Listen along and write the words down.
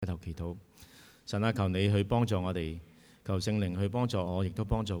祈禱。神啊，求你去幫助我哋，求聖靈去幫助我，亦都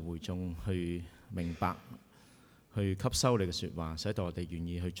幫助會眾去明白，去吸收你嘅說話，使到我哋願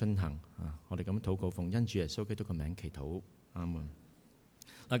意去遵行。我哋咁禱告，奉恩主耶穌基督嘅名祈禱，阿門。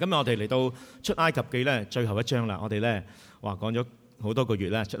嗱，今日我哋嚟到出埃及記咧最後一章啦。我哋咧講咗好多個月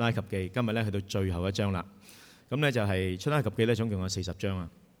咧出埃及記，今日咧去到最後一章啦。咁咧就係出埃及記咧總共有40章啊。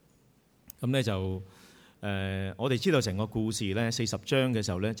咁咧就我哋知道成個故事咧40章嘅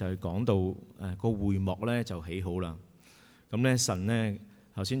時候咧就係講到個會幕咧就起好啦。咁咧神咧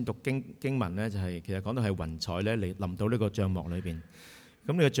頭先讀經文咧就係其實講到係雲彩咧嚟臨到呢個帳幕裏邊。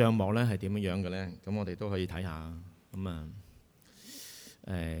咁呢個帳幕咧係點樣樣嘅咧？咁我哋都可以睇下。咁啊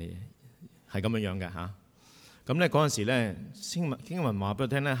係咁樣樣嘅嚇。咁咧嗰陣時咧經文話俾我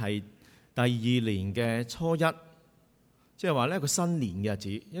聽咧係第2年嘅初一，即係話呢一個新年嘅日子，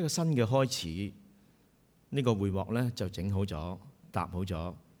一個新嘅開始。呢個會幕咧就整好咗，搭好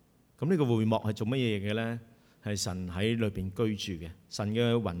咗。咁呢個會幕係做乜嘢嘅咧？係神喺裏邊居住嘅，神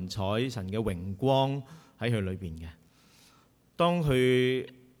嘅雲彩、神嘅榮光喺佢裏邊嘅。當佢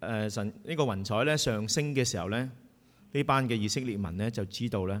神呢個雲彩咧上升嘅時候咧，呢班嘅以色列民咧就知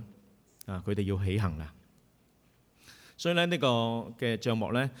道咧佢哋要起行啦。所以咧呢個嘅帳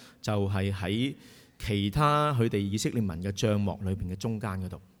幕咧就係喺其他佢哋以色列民嘅帳幕裏邊嘅中間嗰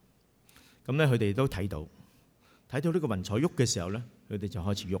度。咁咧佢哋都睇到呢個雲彩喐嘅時候咧，佢哋就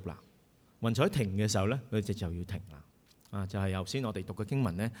開始喐啦。雲彩停嘅時候咧，佢哋就要停啦。就係頭先我哋讀嘅經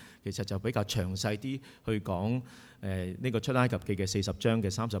文咧，其實就比較詳細啲去講呢個出埃及記嘅40章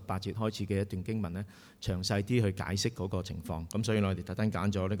嘅38節開始嘅一段經文咧，詳細啲去解釋嗰個情況。咁所以我哋特登揀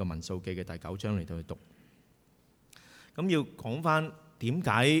咗呢個民數記嘅第9章嚟到去讀。咁要講翻點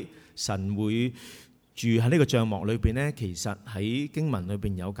解神會住喺呢個帳幕裏邊呢？其實喺經文裏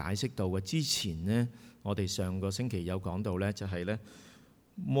邊有解釋到嘅。之前呢，我哋上個星期有講到呢，就係呢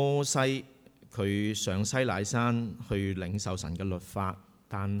摩西佢上西乃山去領受神嘅律法，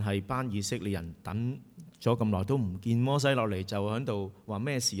但係班以色列人等咗咁耐都唔見摩西落嚟，就喺度話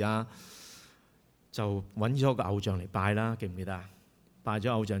咩事啊？就揾咗個偶像嚟拜啦，記唔記得啊？拜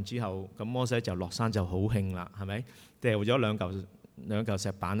咗偶像之後，咁摩西就落山就好興啦，係咪？掉咗兩嚿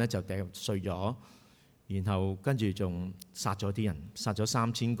石板呢，就掉碎咗。然後跟住仲殺咗啲人，殺咗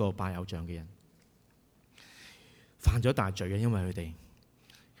3000個拜偶像嘅人，犯咗大罪嘅。因為佢哋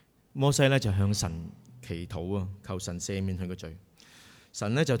摩西咧就向神祈禱啊，求神赦免佢嘅罪。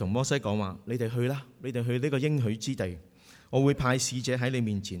神咧就同摩西講話：你哋去啦，你哋去呢個應許之地，我會派使者喺你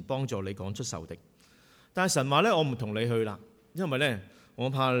面前幫助你趕出仇敵。但係神話咧，我唔同你去啦，因為咧我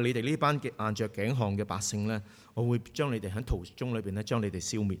怕你哋呢班嘅硬着頸項嘅百姓咧，我會將你哋喺途中裏邊咧將你哋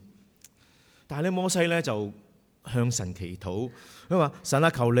消滅。但係咧，摩西咧就向神祈禱，佢話：神啊，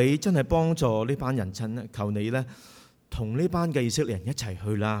求你真係幫助呢班人親，求你咧同呢班嘅以色列人一齊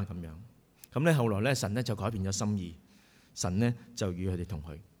去啦咁樣。咁咧後來咧，神咧就改變咗心意，神咧就與佢哋同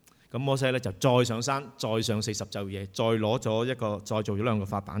去。咁摩西咧就再上山，再上40晝夜，再攞咗再做咗2個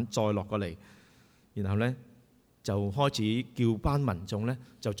法版，再落過嚟，然後咧就開始叫班民眾咧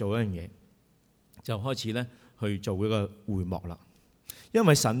就做一樣嘢，就開始咧去做嗰個會幕啦。因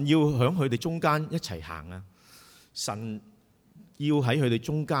為神要喺佢哋中間一齊行啊，神要喺佢哋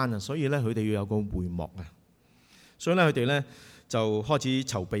中間啊，所以咧佢哋要有個會幕啊。所以咧佢哋咧就開始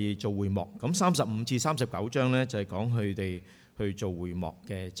籌備做會幕。咁35至39章咧就係講佢哋去做會幕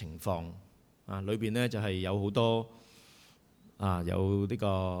嘅情況啊。裏邊咧就係有好多有呢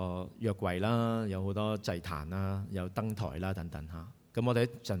個約櫃啦，有好多祭壇啦，有燈台啦等等嚇。咁我哋一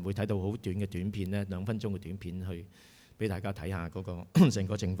陣會睇到好短嘅短片咧，2分鐘嘅短片去俾大家睇下嗰個成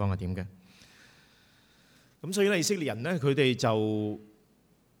個情況係點嘅。咁所以咧，以色列人咧，佢哋就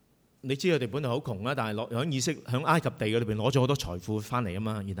你知佢哋本來好窮啦，但係喺埃及地嗰裏邊攞咗好多財富翻嚟啊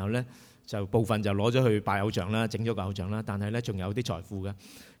嘛。然後咧就部分就攞咗去拜偶像啦，整咗個偶像啦。但係咧仲有啲財富嘅，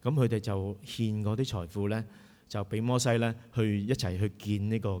咁佢哋就獻嗰啲財富咧，就俾摩西咧去一齊去建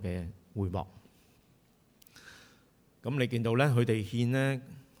呢個嘅會幕。咁你見到咧，佢哋獻咧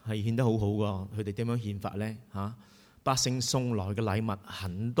係獻得好好㗎。佢哋點樣獻法咧？百姓送來嘅禮物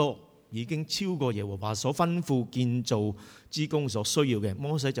很多，已經超過耶和華所吩咐建造之工所需要嘅。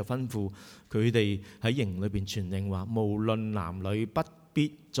摩西就吩咐佢哋喺營裏邊傳令話：無論男女，不必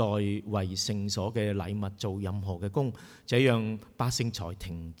再為聖所嘅禮物做任何嘅工，這樣百姓才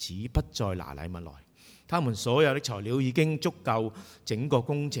停止不再拿禮物來。他們所有的材料已經足夠整個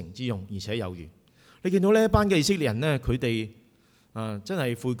工程之用，而且有餘。你見到呢一班嘅以色列人呢，佢哋真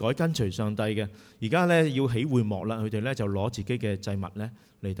係悔改跟隨上帝嘅。而家咧要起會幕啦，佢哋咧就攞自己嘅祭物咧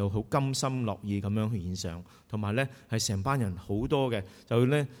嚟到好甘心樂意咁樣去獻上，同埋咧係成班人好多嘅，就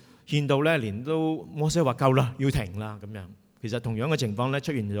咧獻到咧連都摩西話夠啦，要停啦咁樣。其實同樣嘅情況咧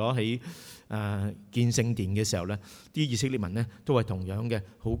出現咗喺建聖殿嘅時候咧，啲以色列民咧都係同樣嘅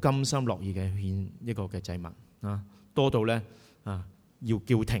好甘心樂意嘅獻一個嘅祭物啊，多到咧要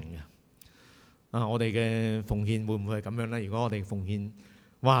叫停嘅我哋嘅奉獻會唔會係咁樣咧？如果我哋奉獻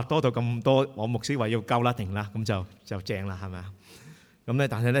哇多到咁多，我牧師話要夠啦停啦，咁就正啦，係咪啊？咁咧，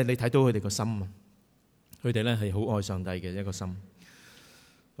但係咧你睇到佢哋個心啊，佢哋咧係好愛上帝嘅一個心。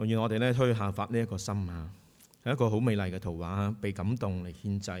願我哋咧可以效法呢一個心啊，係一個好美麗嘅圖畫，被感動嚟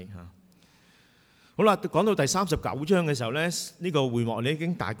獻祭嚇。好啦，講到第39章嘅時候咧，呢個會幕你已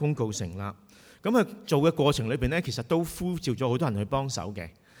經大功告成啦。咁做嘅過程裏邊咧，其實都呼召咗好多人去幫手嘅。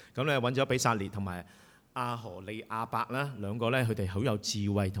咁咧揾咗比撒列同埋阿何利亞伯啦，兩個咧佢哋好有智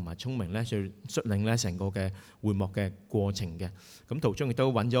慧同埋聰明咧，去率領咧成個嘅會幕嘅過程嘅。咁途中亦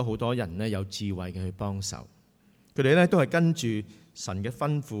都揾咗好多人咧有智慧嘅去幫手。佢哋咧都係跟住神嘅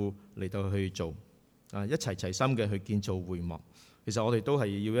吩咐嚟到去做一齊心嘅去建造會幕。其實我哋都係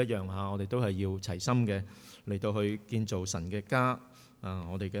要一樣嚇，我哋都係要齊心嘅嚟到去建造神嘅家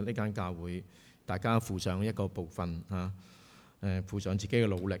我哋嘅呢間教會，大家負上一個部分負上自己嘅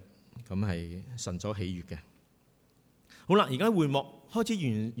努力，咁係神所喜悅嘅。好啦，而家會幕開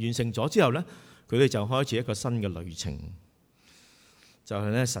始完成咗之後咧，佢哋就開始一個新嘅旅程，就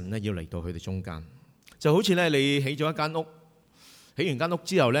係咧神咧要嚟到佢哋中間。就好似咧，你起咗一間屋，起完間屋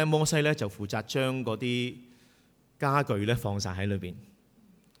之後咧，摩西咧就負責將嗰啲家具咧放晒喺裏邊。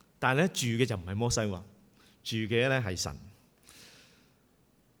但係咧住嘅就唔係摩西喎，住嘅咧係神。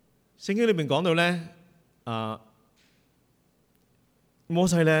聖經裏邊講到咧，摩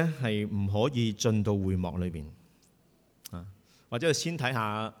西咧係唔可以進到會幕裏邊或者先睇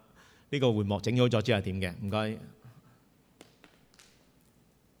下呢個會幕整好咗之後係點嘅，唔該。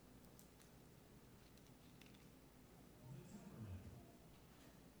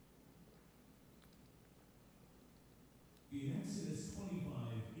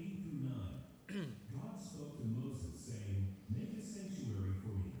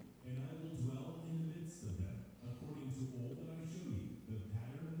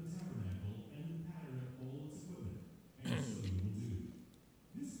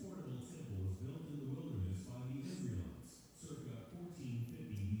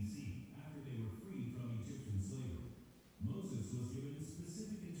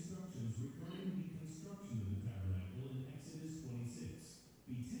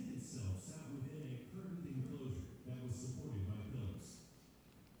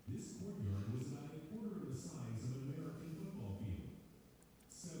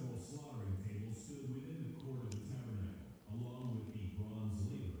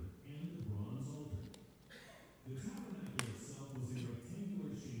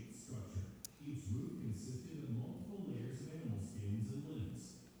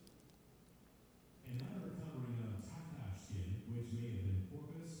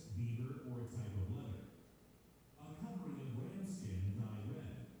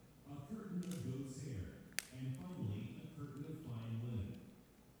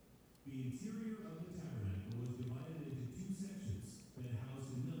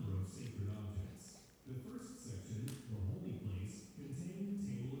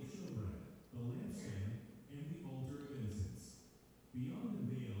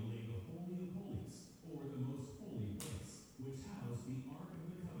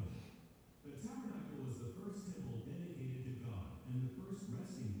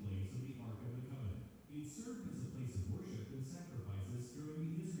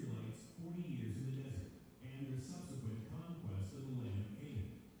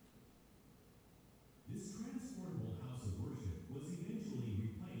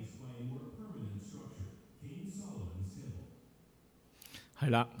係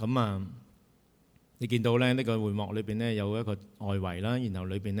啦，咁你見到咧呢個會幕裏邊咧有一個外圍啦，然後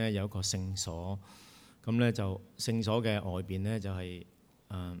裏邊咧有一個聖所，咁咧就聖所嘅外邊咧就係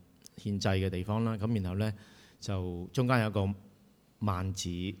獻祭嘅地方啦，咁然後咧就中間有一個幔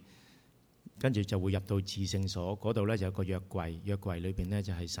子，跟住就會入到至聖所嗰度咧就有個約櫃，約櫃裏邊咧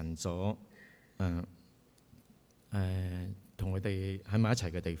就係神所同佢哋喺埋一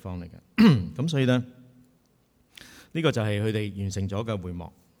齊嘅地方嚟嘅，咁所以咧。呢個就係佢哋完成咗嘅會幕。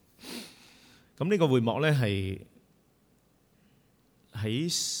咁呢個會幕咧係喺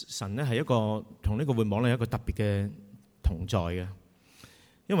神咧係一個同呢個會幕咧有一個特別嘅同在嘅。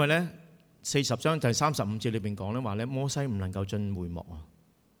因為咧40章第35節裏邊講咧話咧摩西唔能夠進會幕啊。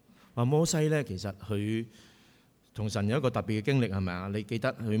話摩西咧其實佢同神有一個特別嘅經歷係咪啊？你記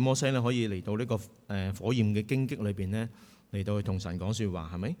得佢摩西咧可以嚟到呢個火焰嘅荊棘裏邊咧嚟到去同神講説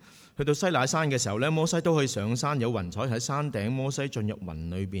話係咪？去到西乃山嘅時候咧，摩西都可以上山，有雲彩喺山頂，摩西進入雲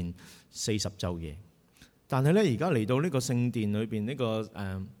裏邊40晝夜。但係咧而家嚟到呢個聖殿裏邊呢個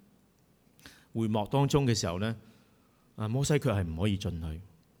會幕當中嘅時候咧，摩西卻係唔可以進去，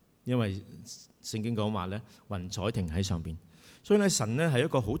因為聖經講話咧雲彩停喺上邊，所以咧神咧係一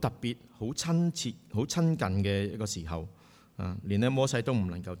個好特別、好親切、好親近嘅一個時候，連咧摩西都唔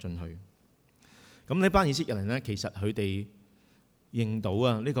能夠進去。咁呢班以色列人咧，其實佢哋認到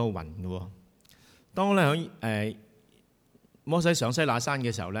呢個雲嘅。當咧喺摩西上西乃山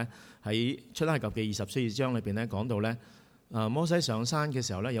嘅時候咧，喺出埃及記24章裏邊咧講到咧，摩西上山嘅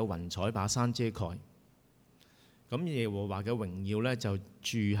時候咧有雲彩把山遮蓋，咁耶和華嘅榮耀咧就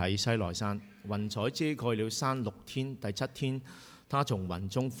住喺西奈山，雲彩遮蓋了山6天，第7天他從雲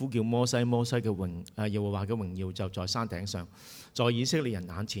中呼叫摩西，摩西嘅耶和華嘅榮耀就在山頂上，在以色列人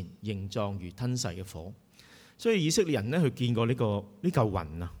眼前形狀如吞噬嘅火。所以以色列人呢，佢見過呢嚿雲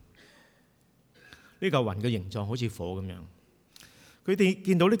啊，呢嚿雲嘅形狀好似火咁樣。佢哋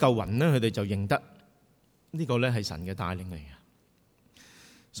見到呢嚿雲呢，佢哋就認得呢個咧係神嘅帶領嚟嘅。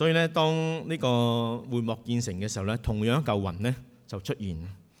所以咧，當呢個會幕建成嘅時候咧，同樣一嚿雲呢就出現。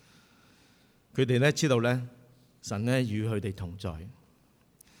佢哋咧知道咧，神咧與佢哋同在。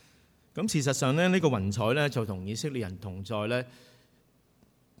咁事實上咧，呢個雲彩咧就同以色列人同在咧，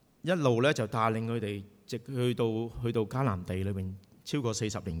一路咧就帶領佢哋直去到迦南地裏邊超過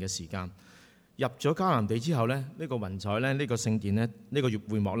40年嘅時間。入咗迦南地之後咧，呢個雲彩咧，呢個聖殿咧，呢個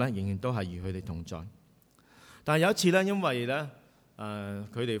會幕咧，仍然都係與佢哋同在。但係有一次咧，因為咧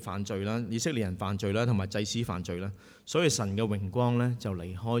佢哋犯罪啦，以色列人犯罪啦，同埋祭司犯罪啦，所以神嘅榮光咧就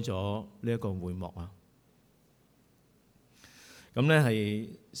離開咗呢一個會幕啊。咁咧係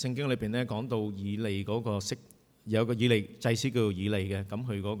聖經裏邊咧講到以利嗰個有個以利祭司叫做以利嘅，咁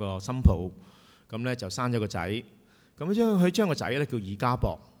佢嗰個新抱咁咧就生咗個仔，咁佢將個仔咧叫以迦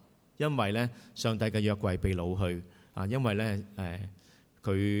博，因為咧上帝嘅約櫃被擄去啊，因為咧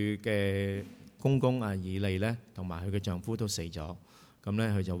佢嘅公公以利咧同埋佢嘅丈夫都死咗，咁咧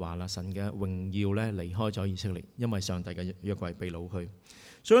佢就話啦，神嘅榮耀咧離開咗以色列，因為上帝嘅約櫃被擄去。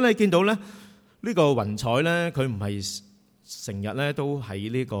所以你見到咧呢個雲彩咧，佢唔係成日咧都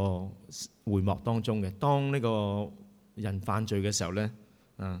喺呢個會幕當中嘅。當呢個人犯罪嘅時候咧，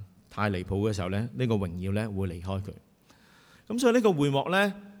太離譜嘅時候咧，呢個榮耀咧會離開佢。咁所以呢個會幕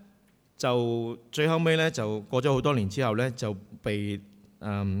咧就最後尾咧就過咗好多年之後咧，就被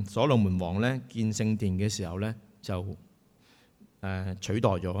所羅門王咧建聖殿嘅時候咧就取代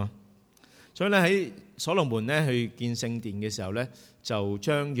咗啊。所以咧喺所羅門咧去建聖殿嘅時候咧，就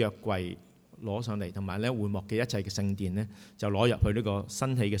將約櫃攞上嚟，同埋咧會幕嘅一切嘅聖殿咧，就攞入去呢個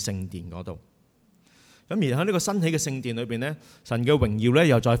新起嘅聖殿嗰度。咁而喺呢個新起嘅聖殿裏邊咧，神嘅榮耀咧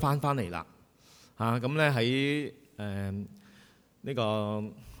又再翻嚟啦。咁咧喺呢個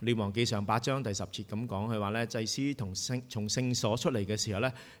列王記上8章第10節咁講，佢話咧祭司從聖所出嚟嘅時候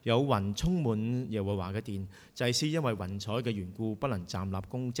咧，有雲充滿耶和華嘅殿，祭司因為雲彩嘅緣故不能站立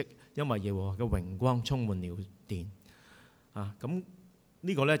供職，因為耶和華嘅榮光充滿了殿。咁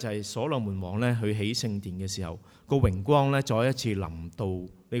呢個咧就係所羅門王咧去起聖殿嘅時候，個榮光咧再一次臨到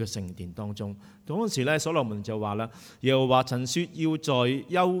呢個聖殿當中。嗰陣時咧，所羅門就話啦：耶和華曾說要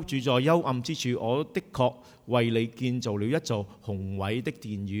住在幽暗之處，我的確為你建造了一座宏偉的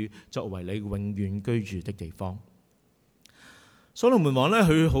殿宇，作為你永遠居住的地方。所羅門王咧，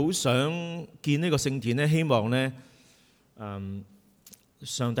佢好想建呢個聖殿咧，希望咧，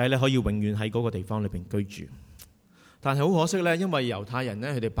上帝咧可以永遠喺嗰個地方裏邊居住。但係好可惜咧，因為猶太人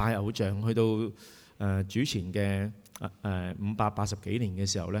咧，佢哋拜偶像，去到主前嘅580幾年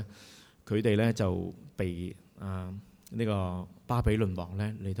嘅時候咧，佢哋咧就被呢個巴比倫王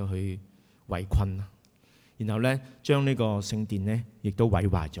咧嚟到去圍困，然後咧將呢個聖殿咧亦都毀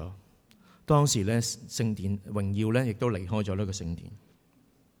壞咗。當時咧聖殿榮耀咧亦都離開咗呢個聖殿。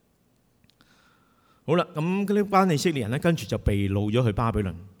好啦，咁呢班以色列人咧跟住就被擄咗去巴比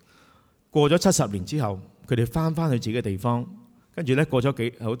倫。過咗70年之後，佢哋翻去自己嘅地方，跟住咧過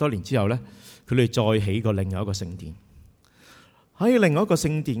咗好多年之後咧，佢哋再起過另外一個聖殿。喺另外一個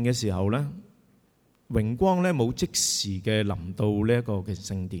聖殿嘅時候咧，榮光咧冇即時嘅臨到呢一個嘅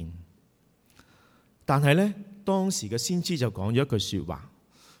聖殿，但係咧當時嘅先知就講咗一句說話，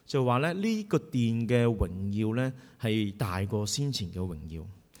就話咧呢個殿嘅榮耀咧係大過先前嘅榮耀。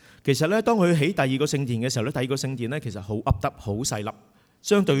其實咧當佢起第二個聖殿嘅時候咧，第二個聖殿咧其實好凹凸好細粒。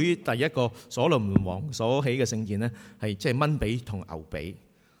相對於第一個所羅門王所起嘅聖殿呢，係即係蚊比同牛比，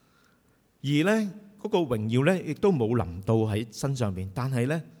而呢嗰個榮耀呢亦都冇臨到喺身上邊。但係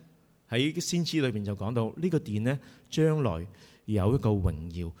呢喺先知裏邊就講到呢個殿呢，將來有一個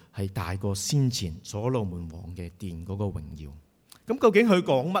榮耀係大過先前所羅門王嘅殿嗰個榮耀。咁究竟佢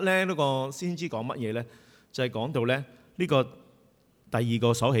講乜呢？呢個先知講乜嘢呢？就係講到呢呢個第二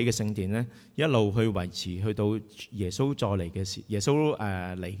個所起嘅聖殿咧，一路去維持，去到耶穌再嚟嘅時，耶穌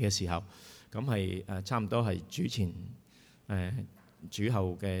嚟嘅時候，咁係差唔多係主前主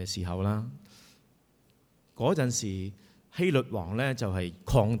後嘅時候啦。嗰陣時希律王咧就係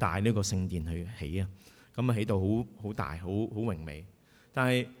擴大呢個聖殿去起啊，咁啊起到好大，好榮美。但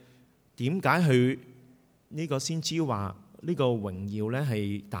係點解佢呢個先知話呢個榮耀咧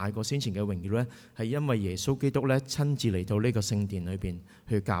係大過先前嘅榮耀咧？係因為耶穌基督咧親自嚟到呢個聖殿裏邊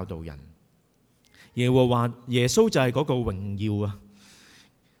去教導人。耶和華耶穌就係嗰個榮耀啊！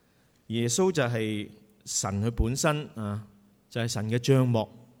耶穌就係神佢本身啊，就係神嘅帳幕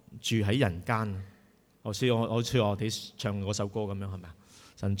住喺人間。好似我哋唱嗰首歌咁樣，係咪啊？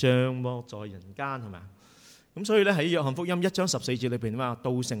神帳幕在人間，係咪啊？咁所以咧喺約翰福音1章14節裏邊話，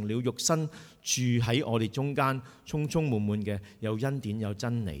道成了肉身，住喺我哋中間，充充滿滿嘅，有恩典有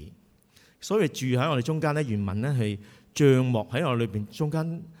真理。所以住喺我哋中間咧，原文咧係帳幕喺我裏邊中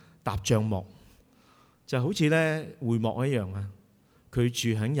間搭帳幕，就好似咧會幕一樣啊！佢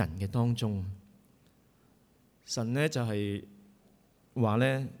住喺人嘅當中。神咧就係話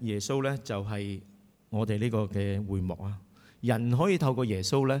咧，耶穌咧就係我哋呢個嘅會幕啊！人可以透過耶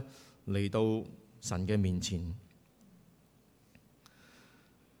穌咧嚟到神嘅面前。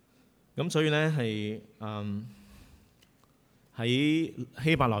咁所以咧係喺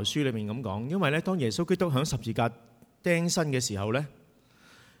希伯來書裏面咁講，因為咧當耶穌基督響十字架釘身嘅時候咧，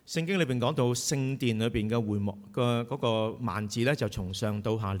聖經裏邊講到聖殿裏邊嘅會幕嘅嗰個幔子咧就從上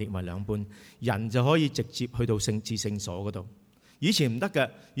到下裂為兩半，人就可以直接去到至聖所嗰度。以前唔得嘅，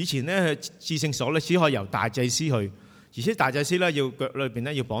以前咧至聖所咧只可以由大祭司去，而且大祭司咧要腳裏邊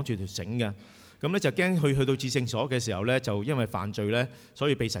咧要綁住條繩嘅。咁咧就驚去到至聖所嘅時候咧，就因為犯罪咧，所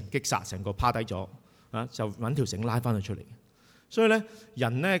以被神擊殺，成個趴低咗啊！就揾條繩拉翻佢出嚟。所以咧，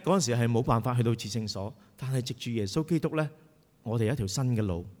人咧嗰陣時係冇辦法去到至聖所，但係藉住耶穌基督咧，我哋有一條新嘅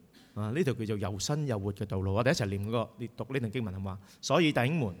路啊！呢條叫做又新又活嘅道路。我哋一齊念讀呢段經文好嘛？所以弟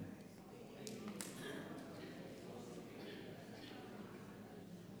兄們，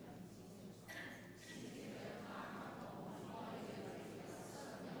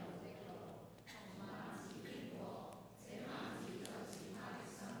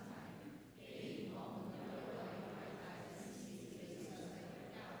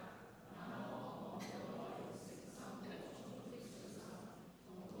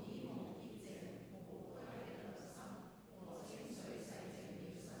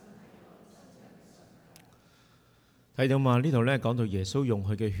睇到嘛？呢度咧講到耶穌用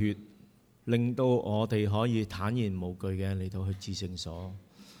佢嘅血，令到我哋可以坦然無懼嘅嚟到去至聖所，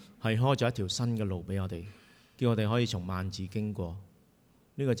係開咗一條新嘅路俾我哋，叫我哋可以從幔子經過。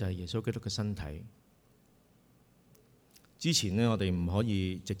呢個就係耶穌基督嘅身體。之前呢，我哋唔可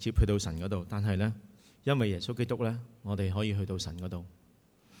以直接去到神嗰度，但係呢，因為耶穌基督呢，我哋可以去到神嗰度，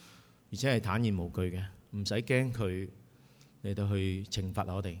而且係坦然無懼嘅，唔使驚佢嚟到去懲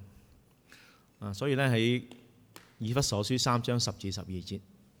罰我哋。所以呢，喺以弗所書3章10至12節，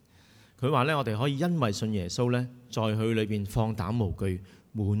佢話咧，我哋可以因為信耶穌咧，在佢裏邊放膽無懼，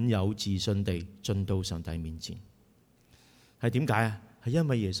滿有自信地進到上帝面前。係點解啊？係因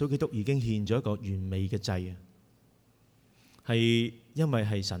為耶穌基督已經獻咗一個完美嘅祭啊！係因為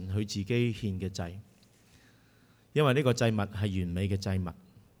係神佢自己獻嘅祭，因為呢個祭物係完美嘅祭物，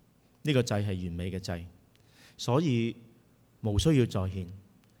呢個祭係完美嘅祭，所以無需要再獻，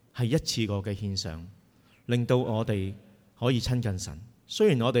係一次過嘅獻上。令到我哋可以親近神。雖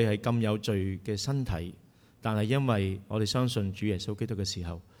然我哋係咁有罪嘅身體，但係因為我哋相信主耶穌基督嘅時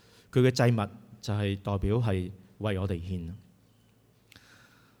候，佢嘅祭物就係代表係為我哋獻。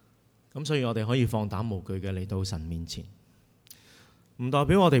咁所以我哋可以放膽無懼嘅嚟到神面前。唔代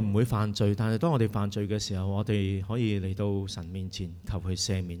表我哋唔會犯罪，但係當我哋犯罪嘅時候，我哋可以嚟到神面前求佢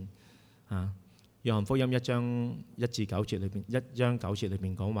赦免。約翰福音1章1至9節裏邊，1章9節裏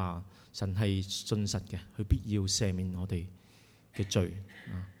邊講話，神係信實嘅，佢必要赦免我哋嘅罪，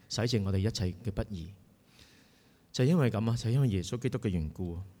洗淨我哋一切嘅不義。就係因為咁啊，就係因為耶穌基督嘅緣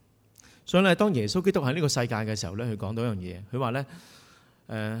故。所以咧，當耶穌基督喺呢個世界嘅時候咧，佢講到一樣嘢，佢話咧，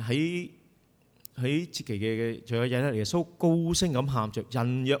喺節期嘅仲有嘢咧，耶穌高聲咁喊着：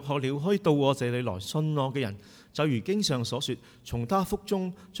人若渴了，可以到我這裏來，信我嘅人，就如經上所說，從他腹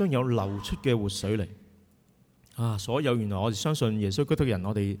中將有流出嘅活水嚟。所有原來我哋相信耶穌基督嘅人，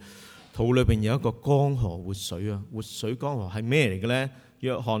我哋肚裏邊有一個江河活水啊！活水江河係咩嚟嘅咧？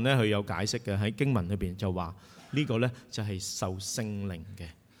約翰咧佢有解釋嘅，喺經文裏邊就話呢個咧就係受聖靈嘅。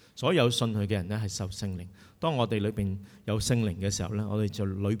所有信佢嘅人咧係受聖靈。當我哋裏邊有聖靈嘅時候咧，我哋就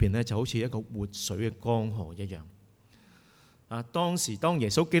裏邊咧就好似一個活水嘅江河一樣。當耶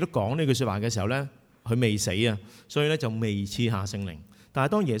穌基督講呢句說話嘅時候咧，佢佢未死啊，所以咧就未賜下聖靈。但係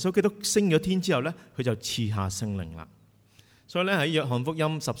當耶穌基督升咗天之後咧，佢就賜下聖靈啦。所以咧喺約翰福音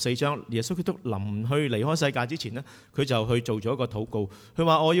14章，耶穌基督臨去離開世界之前呢，佢就去做咗一個禱告。佢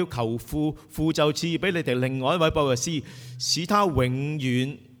話：我要求父，父就賜俾你哋另外一位保惠師，使他永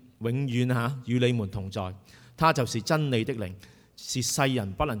遠與你們同在。他就是真理的靈，是世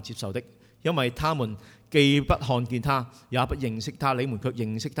人不能接受的，因為他們既不看見他，也不認識他。你們卻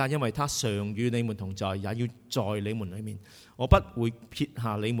認識他，因為他常與你們同在，也要在你們裏面。我不會撇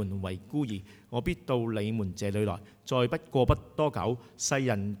下你們為孤兒，我必到你們這裏來。再不過不多久，世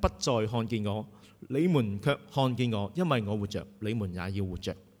人不再看見我，你們卻看見我，因為我活着，你們也要活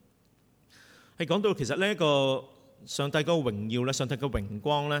着。係講到其實呢個上帝個榮耀咧，上帝嘅榮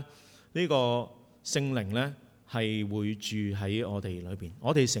光咧，呢個聖靈咧係會住喺我哋裏邊，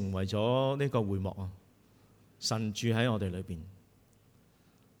我哋成為咗呢個會幕啊，神住喺我哋裏邊。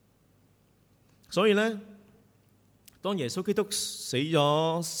所以咧，當耶穌基督死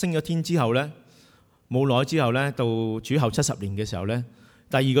咗升咗天之後咧，冇耐之後咧，到主後70年嘅時候咧，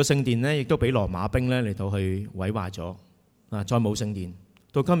第二個聖殿咧亦都俾羅馬兵咧嚟到去毀壞咗啊，再冇聖殿，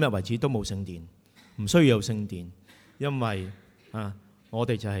到今日為止都冇聖殿，唔需要有聖殿，因為我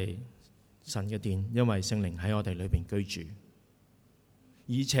哋就係神嘅殿，因為聖靈喺我哋裏邊居住。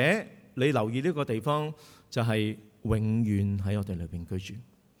而且你留意呢個地方就係永遠喺我哋裏邊居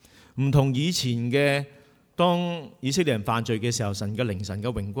住，唔同以前嘅，當以色列人犯罪嘅時候，神嘅靈、神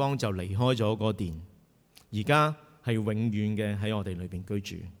嘅榮光就離開咗個殿，而家係永遠嘅喺我哋裏邊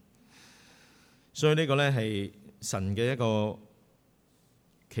居住。所以呢個呢係神嘅一個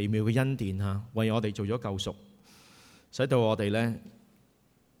奇妙嘅恩典嚇，為我哋做咗救贖，使到我哋呢，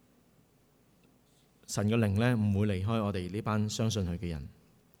神嘅靈呢唔會離開我哋呢班相信佢嘅人。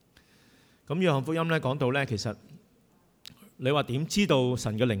咁約翰福音呢講到呢，其實你話點知道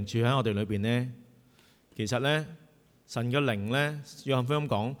神嘅靈住喺我哋裏邊呢？其實呢，神嘅靈呢，約翰福音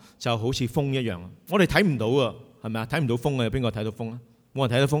講就好似風一樣，我哋睇唔到啊，係咪啊？睇唔到風嘅，有邊個睇到風啊？冇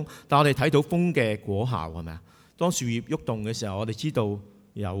人睇到風，但我哋睇到風嘅果效，係咪啊？當樹葉喐動嘅時候，我哋知道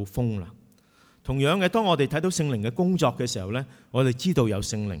有風啦。同樣嘅，當我哋睇到聖靈嘅工作嘅時候呢，我哋知道有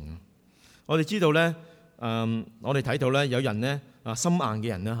聖靈。我哋知道呢，我哋睇到呢，有人呢，心硬嘅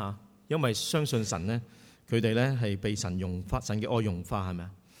人呢嚇，因為相信神呢，佢哋呢係被神融化，神嘅愛融化，係咪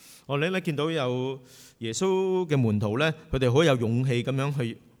啊？我哋咧見到有耶穌嘅門徒咧，佢哋好有勇氣咁樣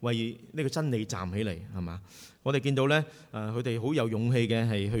去為呢個真理站起嚟，係嘛？我哋見到咧，佢哋好有勇氣嘅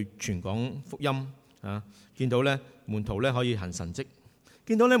係去傳講福音啊！見到咧門徒咧可以行神蹟，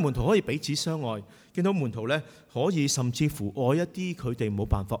見到咧門徒可以彼此相愛，見到門徒咧可以甚至乎愛一啲佢哋冇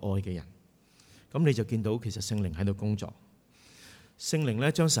辦法愛嘅人，咁你就見到其實聖靈喺度工作，聖靈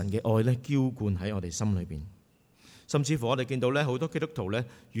咧將神嘅愛咧澆灌喺我哋心裏邊。甚至乎我哋見到咧，好多基督徒咧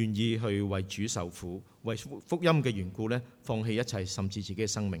願意去為主受苦，為福音嘅緣故咧放棄一切，甚至自己嘅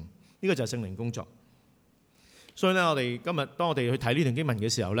生命。呢個就係聖靈工作。所以咧，我哋今日當我哋去睇呢段經文嘅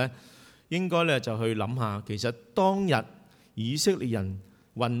時候咧，應該咧就去諗下，其實當日以色列人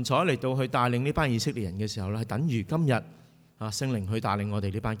雲彩嚟到去帶領呢班以色列人嘅時候咧，係等於今日聖靈去帶領我哋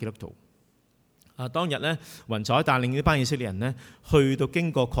呢班基督徒。當日咧雲彩帶領呢班以色列人咧去到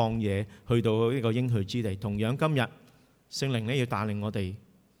經過曠野，去到呢個應許之地。同樣今日聖靈咧要帶領我哋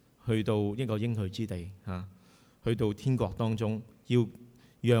去到一個應許之地，去到天國當中，要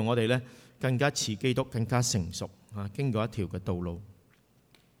讓我哋咧更加似基督，更加成熟，經過一條嘅道路。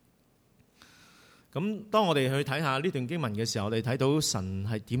咁當我哋去睇下呢段經文嘅時候，我哋睇到神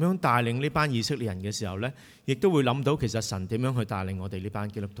係點樣帶領呢班以色列人嘅時候咧，亦都會諗到其實神點樣去帶領我哋呢班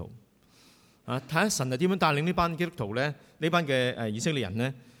基督徒。睇下神係點樣帶領呢班基督徒咧？呢班嘅以色列人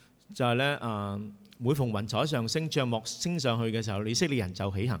咧，就係咧每逢雲彩上升、帳幕升上去嘅時候，以色列人就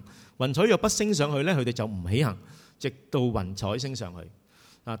起行；雲彩若不升上去咧，佢哋就唔起行，直到雲彩升上去。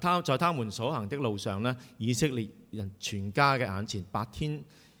在他們所行的路上咧，以色列人全家嘅眼前，白天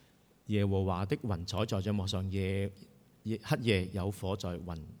耶和華的雲彩在帳幕上，黑夜有火在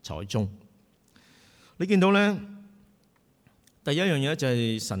雲彩中。你見到咧，第一樣嘢就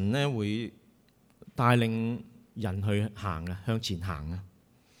係神咧會帶領人去行啊，向前行啊。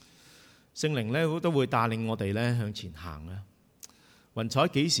聖靈咧都會帶領我哋咧向前行啊。雲彩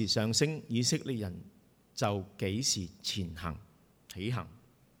幾時上升，以色列人就幾時前行起行。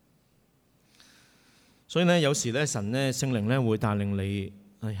所以咧，有時咧神咧聖靈咧會帶領你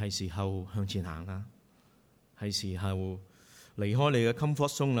係時候向前行啦，係時候離開你嘅 comfort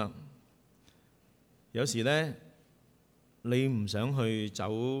zone 啦。有時咧你唔想去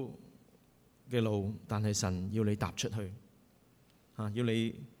走嘅路，但係神要你踏出去，要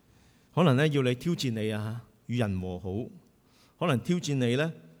你可能咧要你挑戰你與人和好，可能挑戰你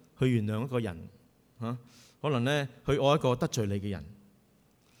咧去原諒一個人，可能咧去愛一個得罪你嘅人，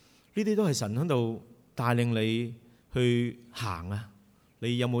呢啲都係神喺度帶領你去行啊！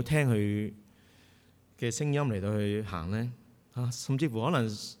你有冇聽佢嘅聲音嚟到去行呢？甚至乎可能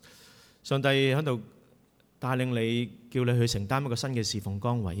上帝喺度帶領你，叫你去承擔一個新嘅侍奉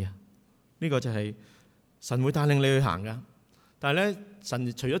崗位啊！呢個就係神會帶領你去行噶。但係咧，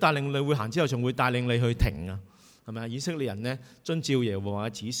神除咗帶領你會行之後，仲會帶領你去停啊！係咪啊？以色列人呢，遵照耶和華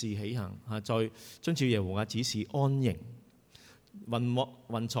嘅指示起行，再遵照耶和華嘅指示安營。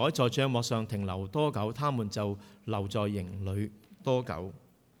雲彩在帳幕上停留多久，他們就留在營裏多久。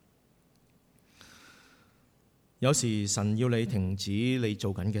有時神要你停止你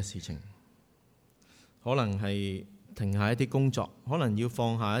做緊嘅事情，可能係停下一啲工作，可能要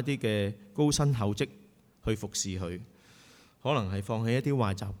放下一啲嘅高薪厚職去服侍佢，可能係放棄一啲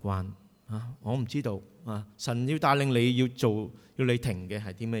壞習慣。我唔知道神要帶領你要做，要你停嘅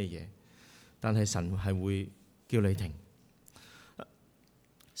係啲咩嘢？但係神係會叫你停。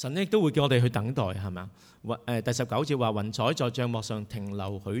神亦都會叫我哋去等待，係咪啊？第19節話：雲彩在帳幕上停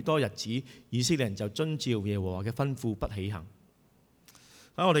留許多日子，以色列人就遵照耶和華嘅吩咐不起行。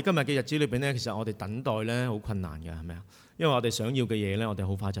喺我哋今日嘅日子裏邊呢，其實我哋等待呢好困難嘅，係咪啊？因為我哋想要嘅嘢呢，我哋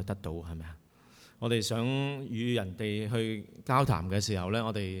好快就得到，係咪啊？我哋想與人哋去交談嘅時候呢，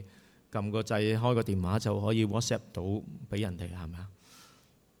我哋撳個掣開個電話就可以 WhatsApp 到俾人哋，係咪啊？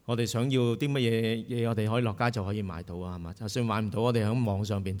我哋想要啲乜嘢，我哋可以落街就可以買到啊，係嘛？就算買唔到，我哋喺網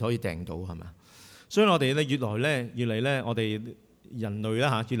上邊都可以訂到，係嘛？所以我哋咧越嚟咧，我哋人類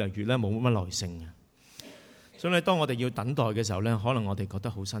啦越嚟越咧冇乜耐性嘅。所以咧，當我哋要等待嘅時候咧，可能我哋覺得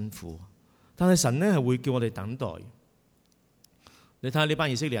好辛苦。但係神咧係會叫我哋等待。你睇下呢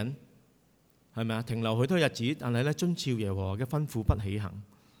班以色列人係咪啊？停留許多日子，但係咧遵照耶和華嘅吩咐不起行。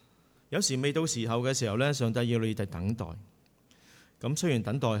有時未到時候嘅時候咧，上帝要你哋等待。咁雖然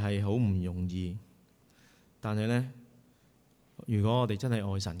等待係好唔容易，但係呢，如果我哋真係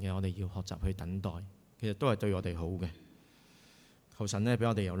愛神嘅，我哋要學習去等待，其實都係對我哋好嘅。求神呢俾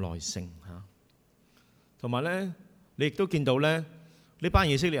我哋有耐性嚇，同埋呢，你亦都見到呢班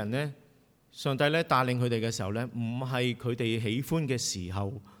以色列人呢，上帝呢帶領佢哋嘅時候呢，唔係佢哋喜歡嘅時候，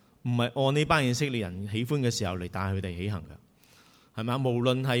唔係按呢班以色列人喜歡嘅時候嚟帶佢哋起行嘅，係咪啊？無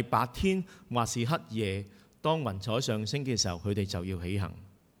論係白天或是黑夜，當雲彩上升嘅時候，佢哋就要起行。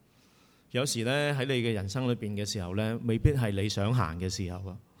有時咧喺你嘅人生裏邊嘅時候咧，未必係你想行嘅時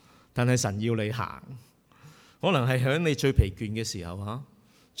候啊，但係神要你行。可能係喺你最疲倦嘅時候嚇，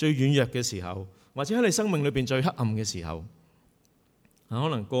最軟弱嘅時候，或者喺你生命裏邊最黑暗嘅時候，可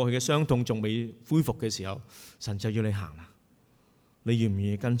能過去嘅傷痛仲未恢復嘅時候，神就要你行啦。你願唔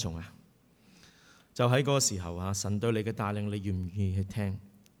願意跟從啊？就喺嗰個時候啊，神對你嘅帶領，你願唔願意去聽？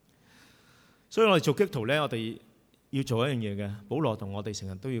所以我哋做基督徒咧，我哋要做一樣嘢嘅。保羅同我哋成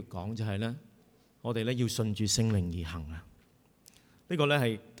日都要講，就係咧，我哋咧要順住聖靈而行啊。呢個咧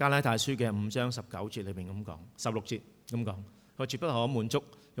係加拉太書嘅5章19節裏邊咁講，16節咁講，佢絕不可滿足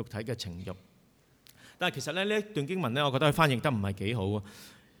肉體嘅情慾。但係其實咧呢一段經文咧，我覺得佢翻譯得唔係幾好啊。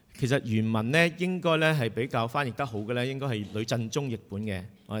其實原文咧應該咧係比較翻譯得好嘅咧，應該係呂振中譯本嘅。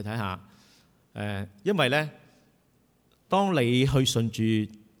我哋睇下，因為咧，當你去順住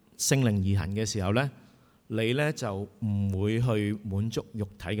聖靈而行嘅時候呢，你呢就唔會去滿足肉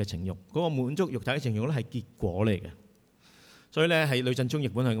體嘅情慾。嗰個滿足肉體嘅情慾呢係結果嚟嘅。所以呢喺呂振中譯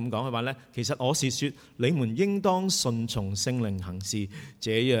本係咁講，佢話呢，其實我是說，你們應當順從聖靈行事，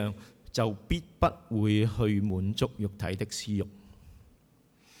這樣就必不會去滿足肉體的私慾。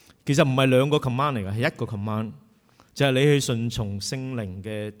其實唔係兩個 command 嚟嘅，係一個 command，就係你去順從聖靈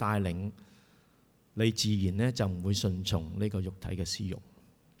嘅帶領，你自然呢就唔會順從呢個肉體嘅私慾。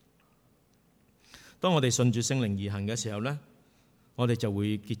當我哋順住聖靈而行嘅時候呢，我哋就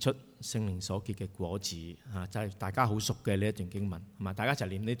會結出聖靈所結嘅果子嚇，就係大家好熟嘅呢一段經文，係嘛？大家一齊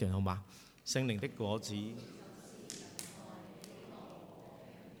念呢段好嘛？聖靈的果子，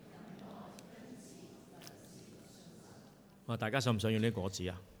大家想唔想要呢啲果子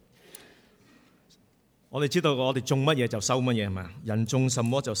啊？我哋知道我哋種乜嘢就收乜嘢，係嘛？人種什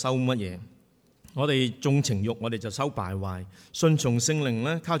麼就收乜嘢。我哋種情慾，我哋就收敗壞；順從聖靈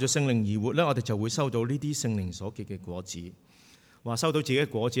咧，靠住聖靈而活咧，我哋就會收到呢啲聖靈所結嘅果子。話收到自己嘅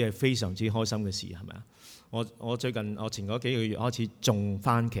果子係非常之開心嘅事，係咪啊？我最近前嗰幾個月開始種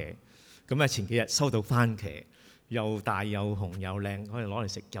番茄，咁啊前幾日收到番茄，又大又紅又靚，可以攞嚟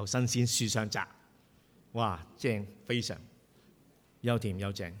食，又新鮮，樹上摘，哇正，非常又甜又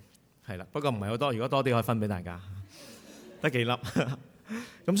正，係啦。不過唔係好多，如果多啲可以分俾大家，得幾粒。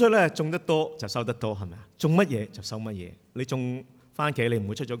咁所以咧，種得多就收得多，係咪啊？種乜嘢就收乜嘢。你種番茄，你唔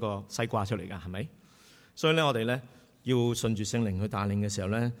會出咗個西瓜出嚟㗎，係咪？所以咧，我哋咧要順住聖靈去帶領嘅時候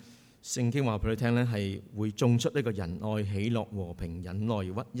咧，聖經話俾你聽咧，係會種出呢個仁愛、喜樂、和平、忍耐、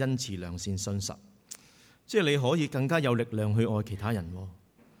恩慈、良善、信實。即係你可以更加有力量去愛其他人，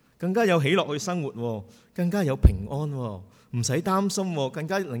更加有喜樂去生活，更加有平安，唔使擔心，更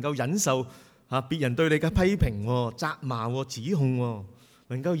加能夠忍受別人對你嘅批評、責罵、指控，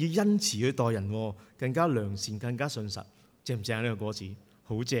能夠以恩慈去待人，更加良善、更加信實。正唔正啊？呢個果子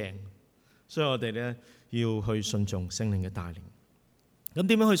好正，所以我哋咧要去順從聖靈嘅帶領。咁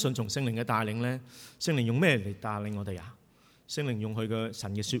點樣去順從聖靈嘅帶領呢？聖靈用咩嚟帶領我哋啊？聖靈用佢嘅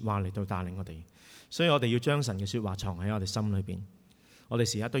神嘅說話嚟到帶領我哋，所以我哋要將神嘅說話藏喺我哋心裏邊。我哋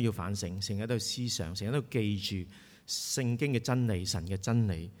時刻都要反省，成日都要思想，成日都要記住聖經嘅真理、神嘅真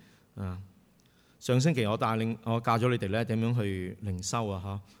理啊！上星期我教咗你哋咧點樣去靈修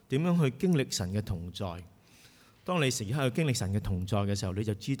啊？點樣去經歷神嘅同在？當你時刻去經歷神嘅同在嘅時候，你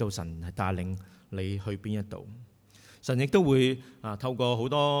就知道神係帶領你去邊一度。神亦都會透過好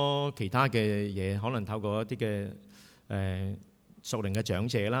多其他嘅嘢，可能透過一啲嘅屬靈嘅長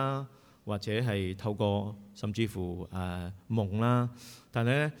者啦，或者係透過甚至乎夢啦。但係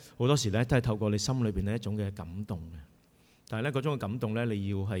咧好多時咧都係透過你心裏邊呢一種嘅感動嘅。但係咧嗰種嘅感動咧，你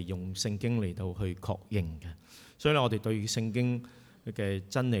要係用聖經嚟到去確認嘅。所以咧，我哋對聖經嘅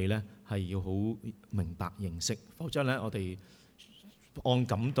真理咧係要好明白認識，否則咧我哋按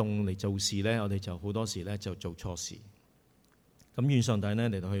感動嚟做事咧，我哋就好多時咧就做錯事。咁願上帝咧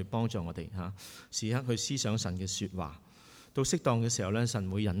嚟到去幫助我哋時刻去思想神嘅說話，到適當嘅時候咧，神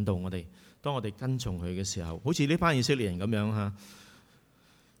會引導我哋。當我哋跟從佢嘅時候，好似呢班以色列人咁樣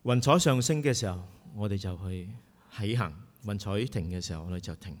雲彩上升嘅時候，我哋就去起行；雲彩停嘅時候，我哋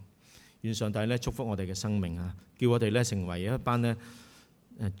就停。願上帝咧祝福我哋嘅生命叫我哋咧成為一班咧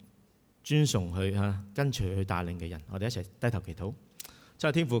尊崇佢跟隨佢帶領嘅人。我哋一齊低頭祈禱。真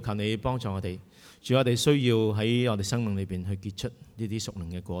係天父，求你幫助我哋。主，我哋需要喺我哋生命裏邊去結出呢啲屬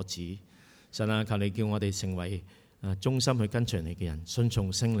靈嘅果子。神啊，求你叫我哋成為忠心去跟隨你嘅人，順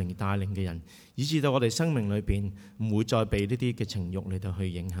從聖靈帶領嘅人，以致到我哋生命裏邊唔會再被呢啲嘅情慾嚟到去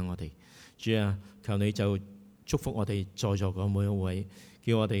影響我哋。主啊，求你就祝福我哋在座嘅每一位，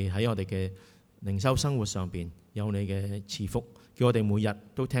叫我哋喺我哋嘅靈修生活上邊有你嘅賜福，叫我哋每日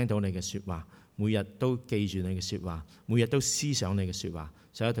都聽到你嘅說話，每日都記住你嘅說話，每日都思想你嘅說話，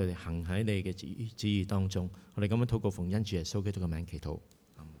使得佢哋行喺你嘅旨意當中。我哋咁樣禱告奉恩主耶穌基督嘅名祈禱。